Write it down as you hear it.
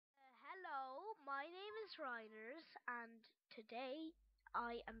is Rhiners, and today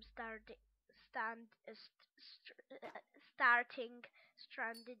I am starting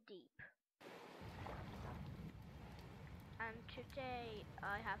Stranded Deep. And today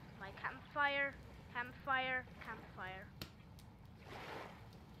I have my campfire.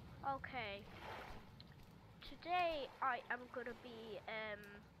 Okay, today I am gonna be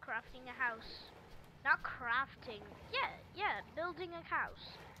crafting a house. Not crafting, yeah, building a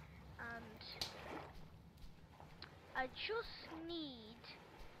house. And I just need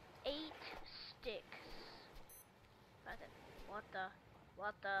 8 sticks. What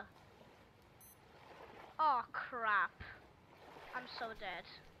the? Oh crap. I'm so dead.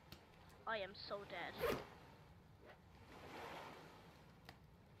 I am so dead.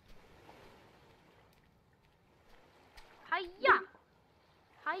 Hiya!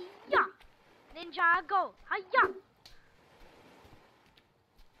 Hiya! Ninja go! Hiya!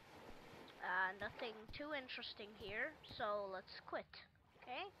 Nothing too interesting here, so let's quit.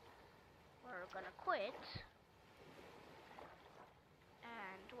 Okay? We're gonna quit.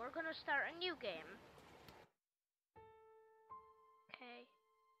 And we're gonna start a new game. Okay.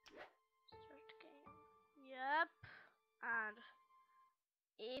 Start game. Yep. And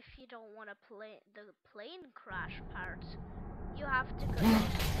if you don't want to play the plane crash part, you have to go.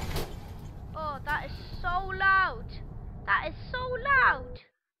 Oh, that is so loud. That is so loud.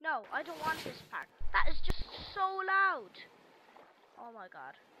 No, I don't want this part. That is just so loud. Oh my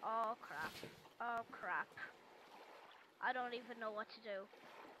god. Oh crap. Oh crap. I don't even know what to do.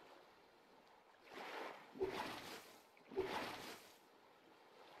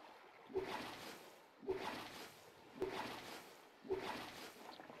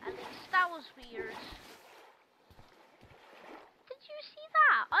 At least that was weird. Did you see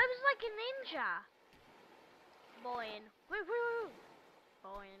that? I was like a ninja. Boing. Woo woo.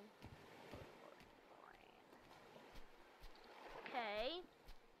 Boing. Okay.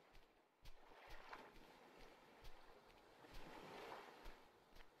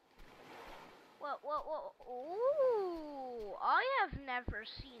 What? Ooh, I have never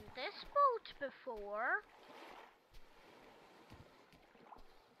seen this boat before.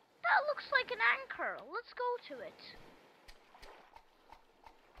 That looks like an anchor. Let's go to it.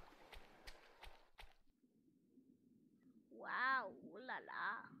 Wow, ooh la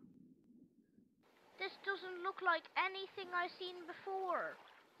la. This doesn't look like anything I've seen before.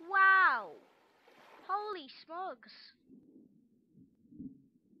 Wow. Holy smokes.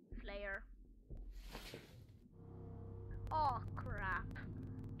 Flare. Oh crap.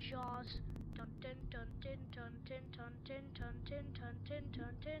 Jaws. Dun dun dun dun dun dun dun dun dun dun dun dun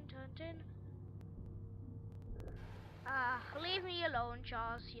dun dun dun dun. Leave me alone,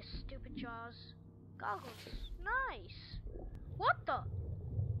 Jaws, you stupid Jaws. Goggles. Nice. What the?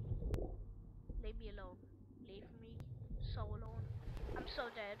 Leave me alone. Leave me so alone. I'm so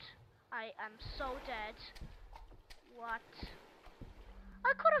dead. I am so dead. What?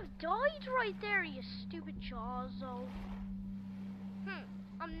 I could have died right there, you stupid Jawzo.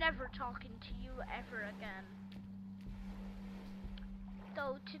 I'm never talking to you ever again.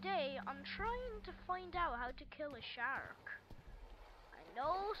 Though today, I'm trying to find out how to kill a shark. I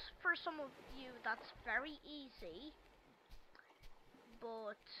know for some of you that's very easy,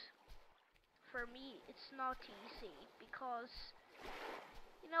 but for me it's not easy because,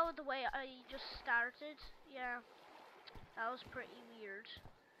 you know, the way I just started, yeah, that was pretty weird.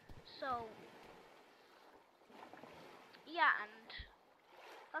 So, yeah, and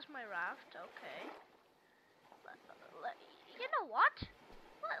that's my raft, okay. You know what?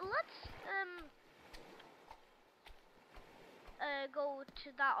 Let's go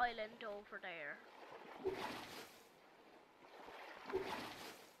to that island over there.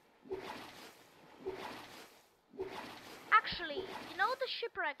 Actually, you know the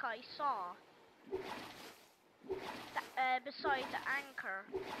shipwreck I saw? Beside the anchor.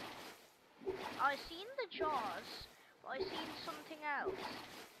 I seen the Jaws, but I seen something else.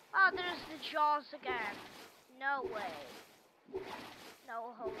 Ah, there's the Jaws again. No way.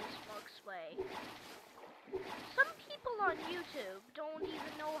 No holy smokes way. Some people on YouTube don't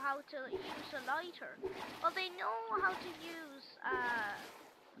even know how to use a lighter. Well, they know how to use a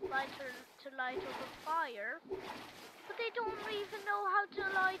lighter to light up a fire, but they don't even know how to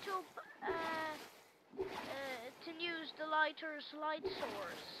light up to use the lighter's light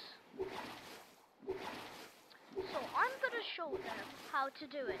source. So I'm gonna show them how to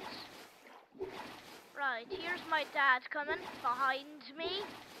do it. Right, here's my dad coming behind me.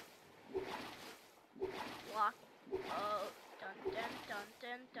 What? Oh, dun dun dun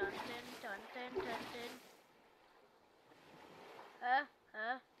dun dun dun dun dun dun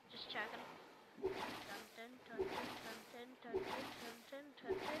dun. Just checking. Dun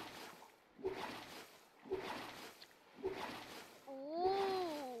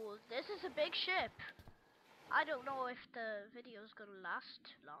ship. I don't know if the video's gonna last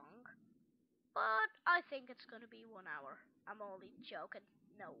long, but I think it's gonna be 1 hour. I'm only joking.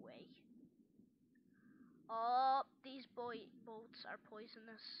 No way. Oh, these boats are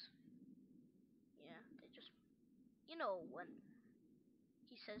poisonous. Yeah, they just, you know, when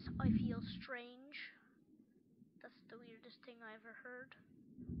he says, I feel strange. That's the weirdest thing I ever heard.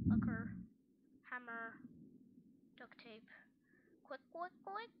 Locker, hammer, duct tape. Quick, quick,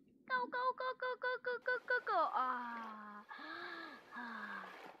 quick. Go, go, go, go, go, go, go, go, go. Ah.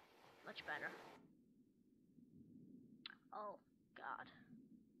 Much better. Oh, God.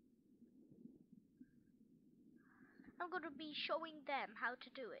 I'm going to be showing them how to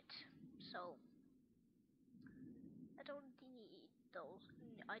do it. So, I don't need those.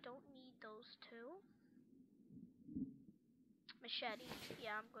 I don't need those two. Machete.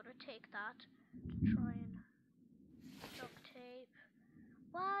 Yeah, I'm going to take that. Try and duct tape.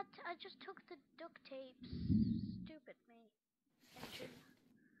 What? I just took the duct tapes. Stupid me. Engine.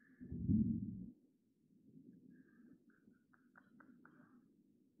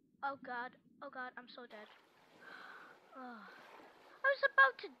 Oh god. Oh god, I'm so dead. I was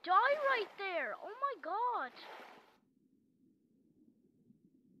about to die right there. Oh my god.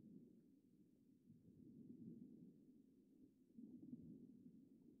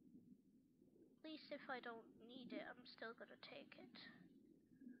 At least if I don't need it, I'm still gonna take it.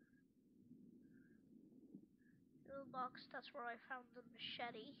 Little box, that's where I found the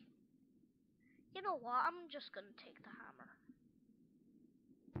machete. You know what? I'm just gonna take the hammer.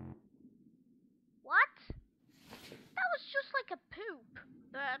 What? That was just like a poop.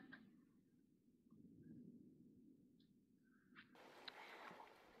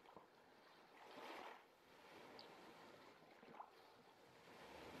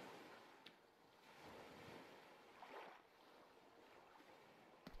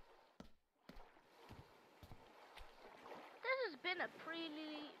 This has been a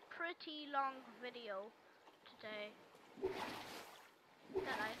pretty long video today.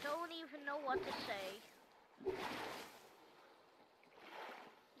 That I don't even know what to say.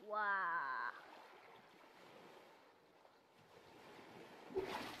 Wow.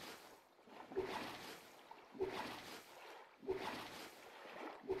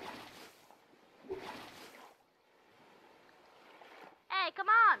 Hey, come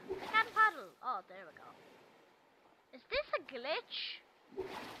on! I can't paddle! Oh, there we go. Is this a glitch?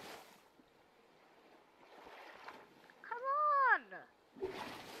 Come on!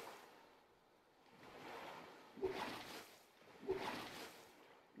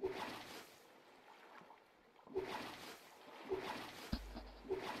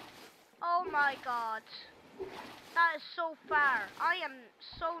 Oh my god. That is so far. I am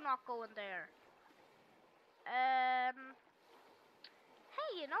so not going there.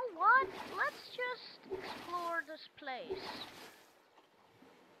 Hey, you know what? Let's just explore this place.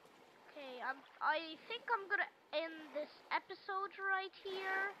 Okay, I think I'm gonna end this episode right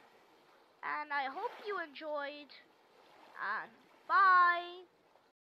here. And I hope you enjoyed. And bye.